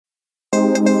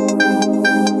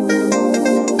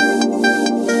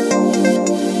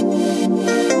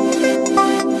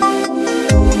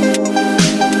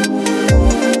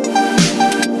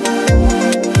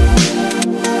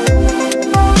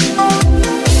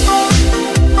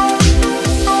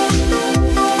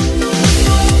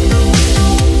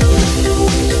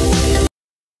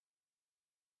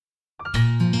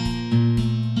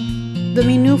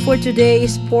for today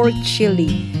is pork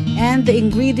chili. And the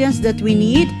ingredients that we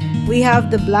need, we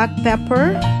have the black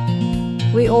pepper.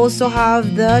 We also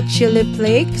have the chili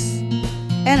flakes.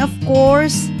 And of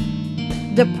course,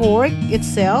 the pork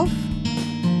itself.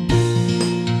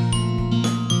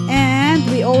 And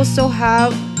we also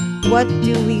have, what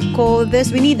do we call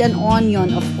this? We need an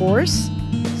onion, of course.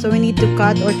 So we need to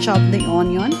cut or chop the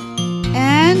onion.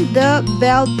 And the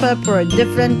bell pepper,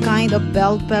 different kind of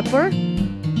bell pepper.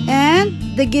 And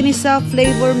the ginisa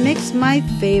flavor mix, my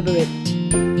favorite.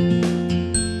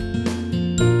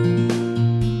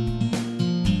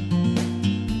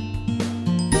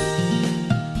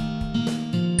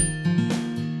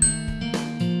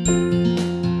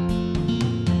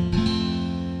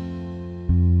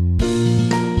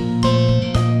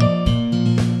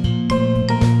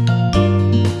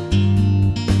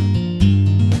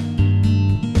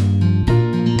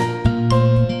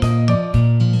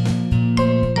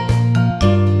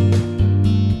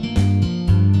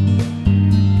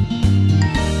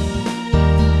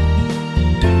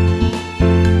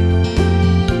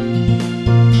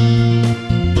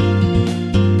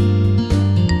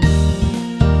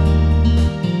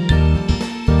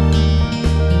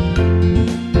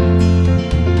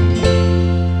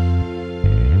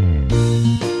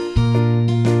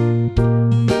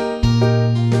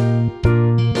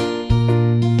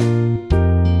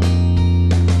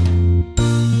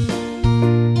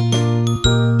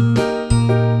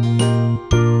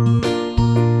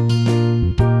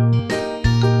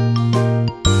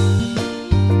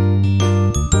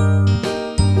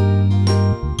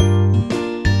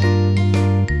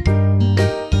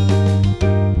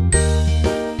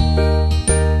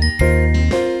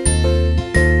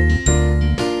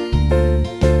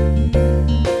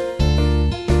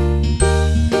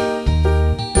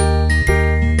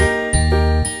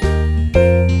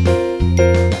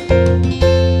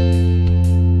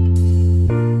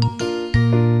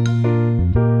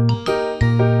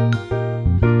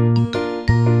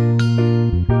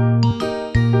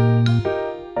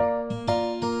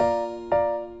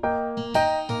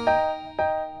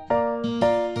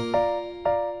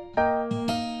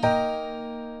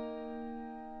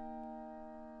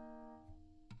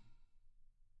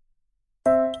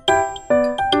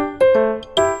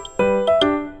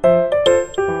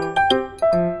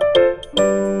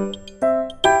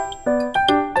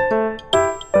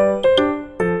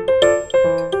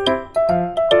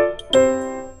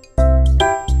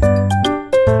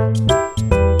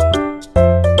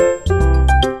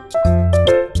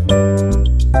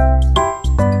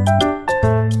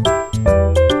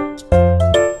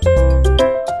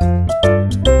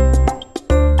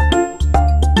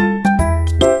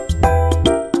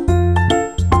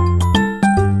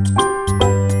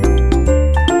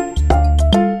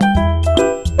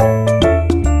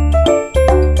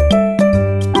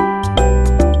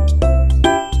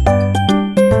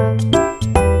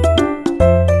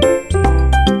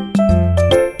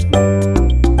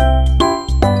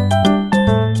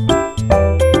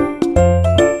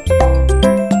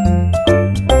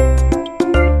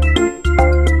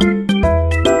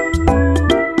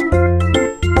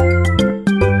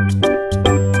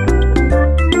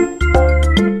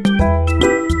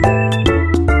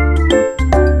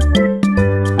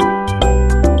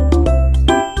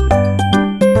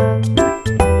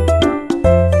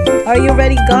 Are you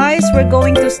ready, guys? We're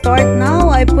going to start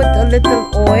now. I put a little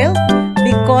oil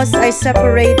because I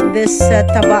separate this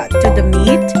taba to the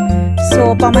meat.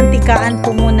 So, pamantikaan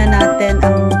po muna natin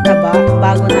ang taba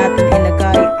bago natin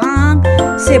ilagay ang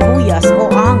sibuyas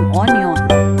o ang onion.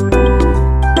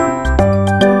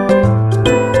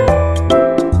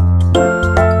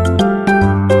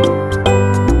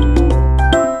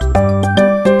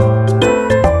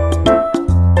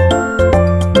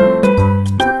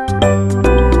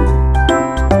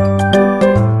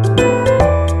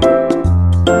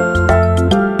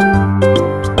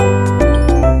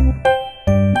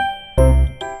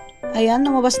 Ayan,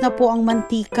 lumabas na po ang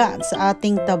mantika sa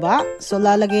ating taba. So,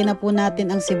 lalagay na po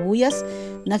natin ang sibuyas.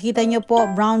 Nakita nyo po,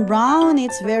 brown.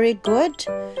 It's very good.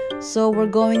 So, we're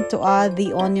going to add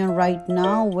the onion right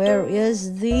now. Where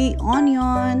is the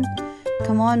onion?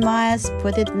 Come on, Miles.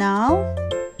 Put it now.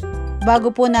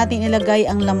 Bago po natin ilagay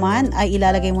ang laman, ay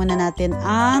ilalagay muna natin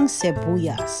ang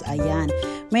sibuyas. Ayan.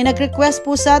 May nag-request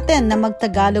po sa atin na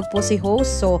magtagalog po si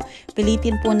host. So,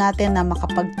 pilitin po natin na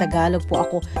makapagtagalog po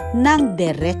ako ng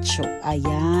derecho.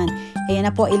 Ayan. Ayan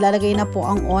na po, ilalagay na po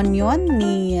ang onion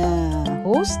ni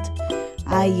host.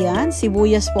 Ayan.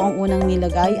 Sibuyas po ang unang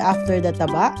nilagay after the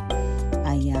taba.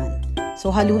 Ayan. So,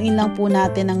 haluin lang po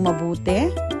natin ng mabuti.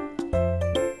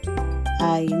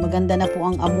 ay maganda na po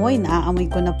ang amoy. Naaamoy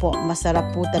ko na po. Masarap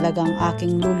po talagang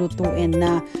aking lulutuin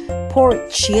na pork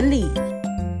chili.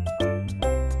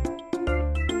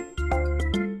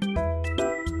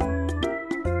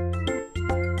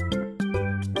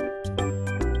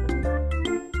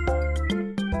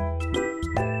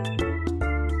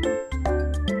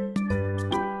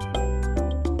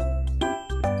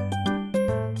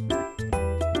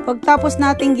 Pagtapos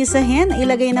nating gisahin,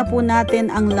 ilagay na po natin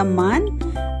ang laman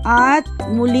at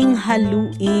muling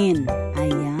haluin.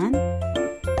 Ayan.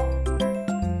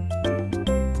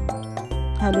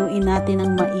 Haluin natin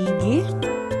ng maigi.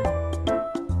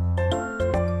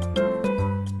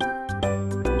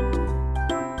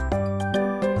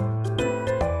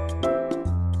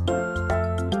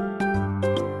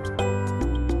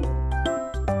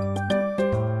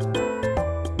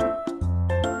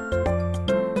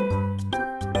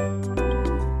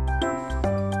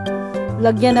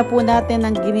 Lagyan na po natin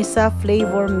ng ginisa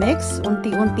flavor mix.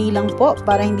 Unti-unti lang po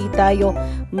para hindi tayo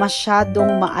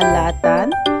masyadong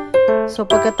maalatan. So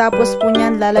pagkatapos po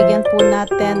niyan, lalagyan po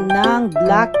natin ng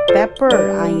black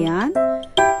pepper. Ayan.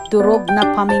 Durog na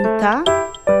paminta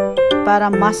para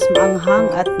mas maanghang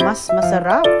at mas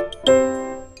masarap.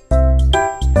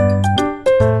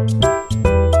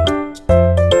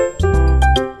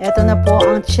 Ito na po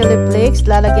ang chili flakes.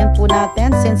 Lalagyan po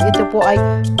natin since ito po ay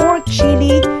pork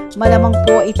chili. Malamang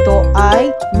po ito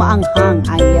ay maanghang.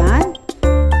 Ayan.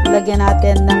 Lagyan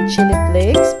natin ng chili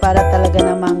flakes para talaga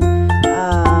namang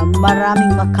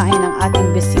maraming makain ang ating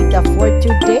bisita for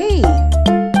today.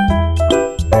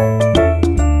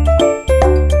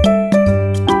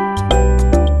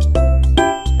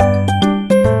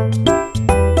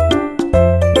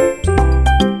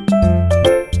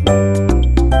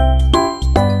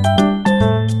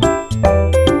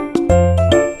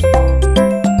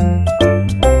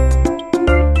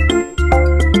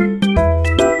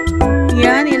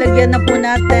 Ilagyan na po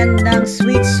natin ng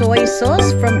sweet soy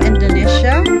sauce from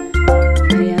Indonesia.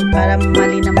 Ayan, para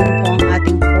malinaman po ang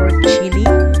ating pork chili.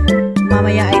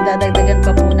 Mamaya ay dadagdagan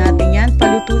pa po natin yan.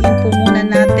 Palutuin po muna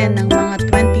natin ng mga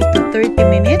 20 to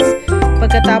 30 minutes.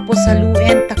 Pagkatapos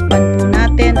haluin, takpan po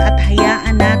natin at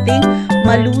hayaan nating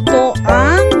maluto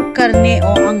ang karne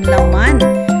o ang laman.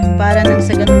 Para nang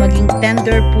sa ganun maging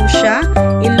tender po siya.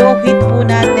 I-low heat po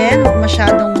natin, huwag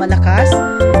masyadong malakas.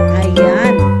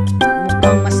 Ayan.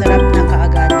 Mukhang masarap na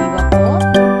kaagad, di ba po?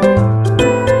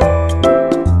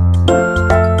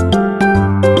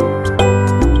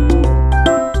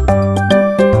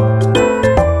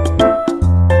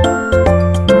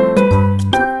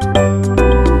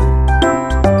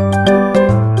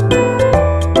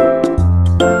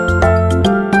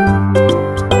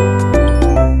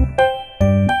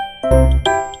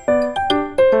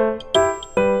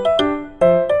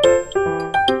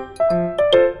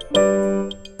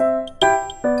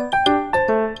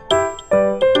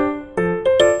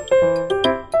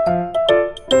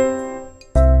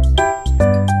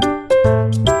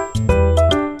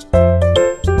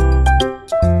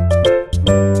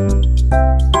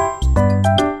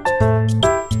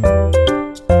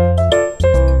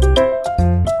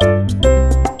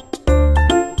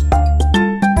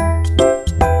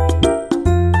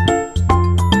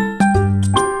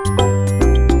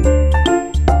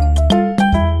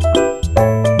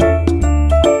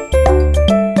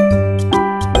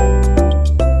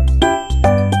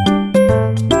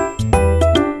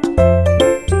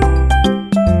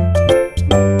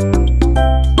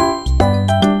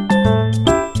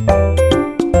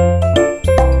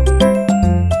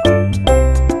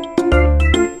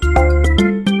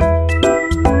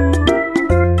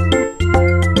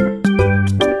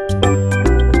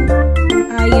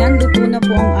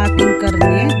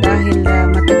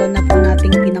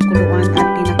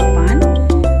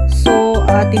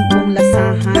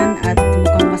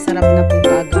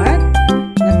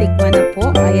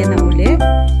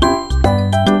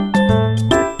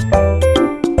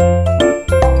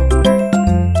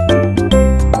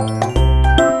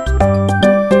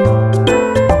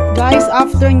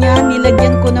 After nyan,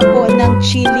 nilagyan ko na po ng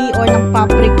chili or ng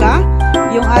paprika,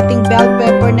 yung ating bell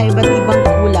pepper na iba't ibang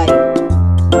kulay.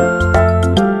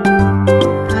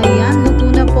 Ayan, luto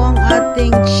na po ang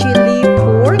ating chili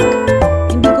pork.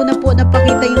 Hindi ko na po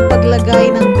napakita yung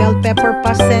paglagay ng bell pepper,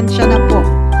 pasensya na po.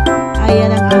 Ayan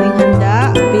ang aming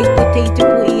handa. Baked potato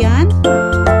po iyan.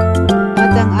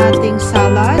 At ang ating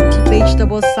salad,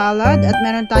 vegetable salad. At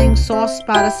meron tayong sauce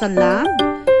para sa lamb.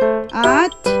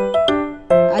 At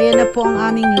ayan na po ang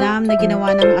aming lamb na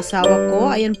ginawa ng asawa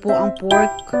ko. Ayan po ang pork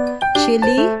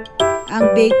chili,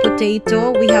 ang baked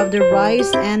potato. We have the rice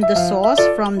and the sauce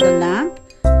from the lamb.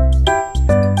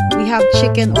 We have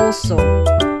chicken also.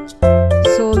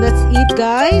 So let's eat,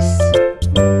 guys.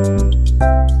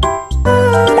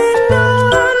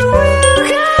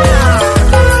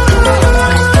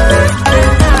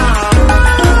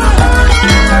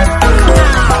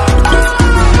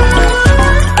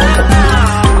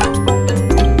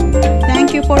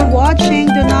 Thank you for watching.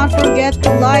 Do not forget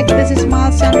to like. This is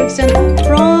Henriksen.